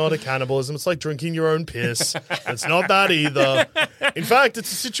know it's not a cannibalism. It's like drinking your own piss. It's not that either. In fact,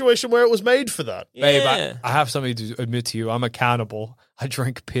 it's a situation where it was made for that. Babe, Yeah. I have something to admit to you. I'm a cannibal. I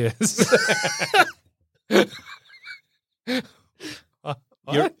drink piss.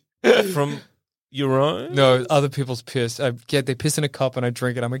 From your own? No, other people's piss. They piss in a cup and I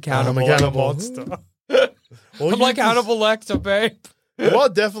drink it. I'm a cannibal. cannibal. I'm a monster. Well, I'm like Hannibal Lecter, babe. You are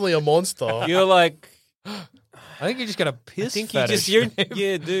definitely a monster. You're like, I think you just got a piss I think fetish.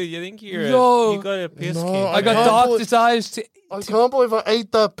 yeah, dude. You think you're Yo. you got a piss No, kid. I got can't dark believe- desires to. I can't believe I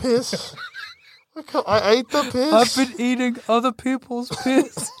ate that piss. I ate the piss. I've been eating other people's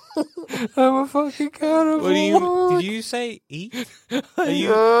piss. I'm a fucking cannibal. What do you? Did you say eat? Are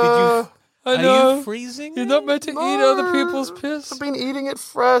you? I Are know. you freezing? You're not meant to eat other people's piss. I've been eating it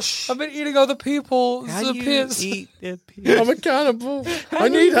fresh. I've been eating other people's How do you piss. eat the piss? I'm a cannibal. I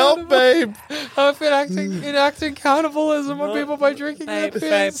need help, babe. I've been enacting cannibalism on people by drinking their Babe,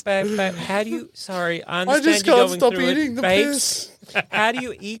 piss. babe. How do you? Sorry, I I understand just you're can't going stop through it. eating the Babes, piss. How do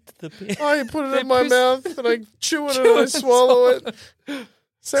you eat the piss? I put it in my mouth and I chew it and I swallow it.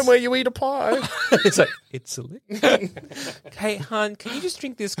 Same way you eat a pie. It's like it's a lick. Hey, hon, can you just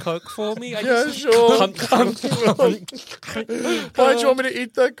drink this Coke for me? Yeah, sure. Why do you want me to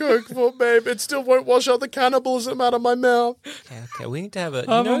eat that Coke for, babe? It still won't wash out the cannibalism out of my mouth. Okay, we need to have a.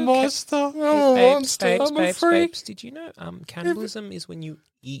 I'm you a know, monster. I'm a monster. I'm a freak. Babes, did you know cannibalism is when you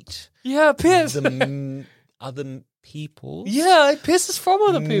eat Yeah, piss. the other people's Yeah, piss is from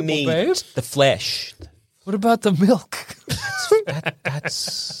other people, meat, babe. the flesh. What about the milk?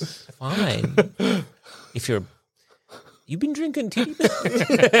 That's fine. If you've been drinking titty milk.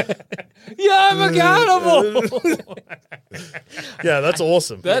 Yeah, I'm a cannibal. Yeah, that's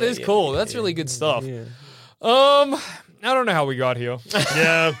awesome. That is cool. That's really good stuff. I don't know how we got here.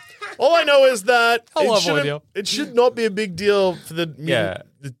 Yeah. All I know is that I'll level with shouldn't- you. it should not be a big deal for the Yeah.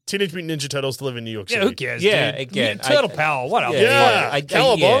 the Teenage Mutant Ninja Turtles to live in New York City. Yeah, who cares? Yeah, dude? again, Turtle power. What else? Yeah, I-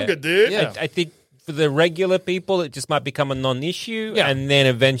 Cowabunga, yeah. dude. Yeah. I think for the regular people, it just might become a non-issue, Yeah. and then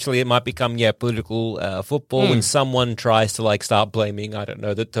eventually it might become political football when someone tries to start blaming, I don't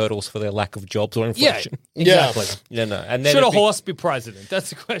know, the turtles for their lack of jobs or inflation. Exactly. And then Should a horse be president? That's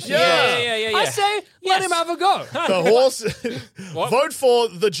the question. Yeah. I say, let him have a go. The horse. Vote for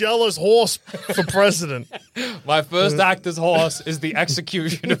the jealous horse for president. My first act as horse is the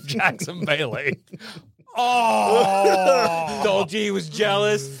execution of Jackson Bailey. Oh, Told you he was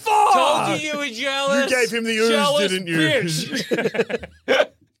jealous. fuck! Told you were jealous. You gave him the ooze, Jealous didn't you? bitch.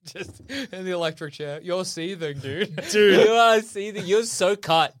 Just in the electric chair. You're seething, dude. Dude. You are seething. You're so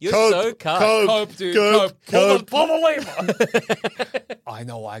cut. You're Cope, so cut. cope. Cope, dude. Cope, Cope. cope. Pull the lever. I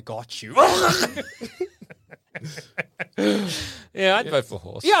know I got you. Yeah, I'd vote for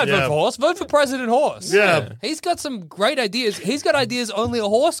horse. Yeah, I'd Yeah. vote for horse. Vote for President Horse. Yeah. He's got some great ideas. He's got ideas only a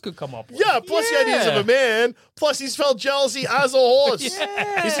horse could come up with. Yeah, plus the ideas of a man. Plus he's felt jealousy as a horse. He's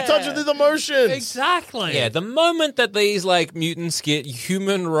in touch with his emotions. Exactly. Yeah, the moment that these mutants get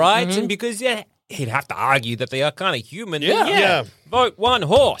human rights, and because he'd have to argue that they are kind of human. Yeah. then Yeah. Vote one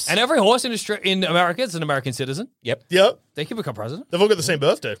horse. And every horse in America is an American citizen. Yep. Yep. They can become president. They've all got the same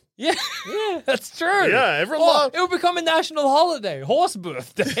birthday. Yeah, that's true. Yeah, everyone It will become a national holiday, horse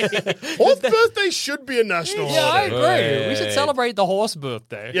birthday. Horse birthday should be a national Yeah, I holiday. agree. We should celebrate the horse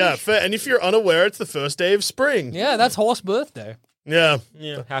birthday. Yeah, fair. And if you're unaware, it's the first day of spring. Yeah, that's horse birthday. Yeah.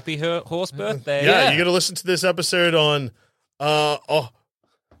 Yeah. Happy horse birthday. Yeah, you got to listen to this episode on.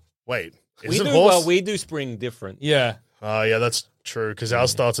 Wait, We is it do horse? we do spring different. Yeah. Oh, yeah, that's true. Because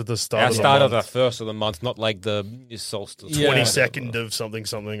ours starts at the start Our of the start of month. the first of the month, not like the solstice. Yeah. 22nd of something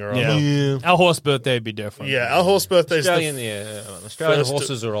or other. Yeah. Our horse birthday would be different. Yeah, our horse birthday is Australian, the Australian first-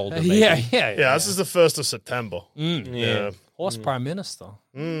 horses are older. Yeah, maybe. yeah. yeah, this is the 1st of September. Yeah. Horse prime minister.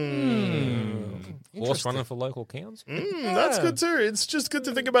 Horse running for local counts. That's good too. It's just good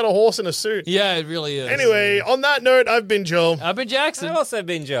to think about a horse in a suit. Yeah, it really is. Anyway, on that note, I've been Joel. I've been Jackson. I've also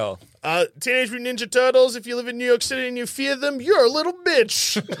been Joel. Teenage Mutant Ninja Turtles, if you live in New York City and you fear them, you're a little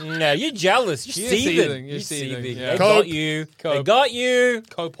bitch. No, you're jealous. You're seething. seething. You're seething, yeah. They Cope. got you. They Cope. got you.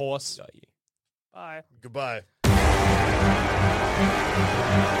 Cope horse. Got you. Bye. Goodbye.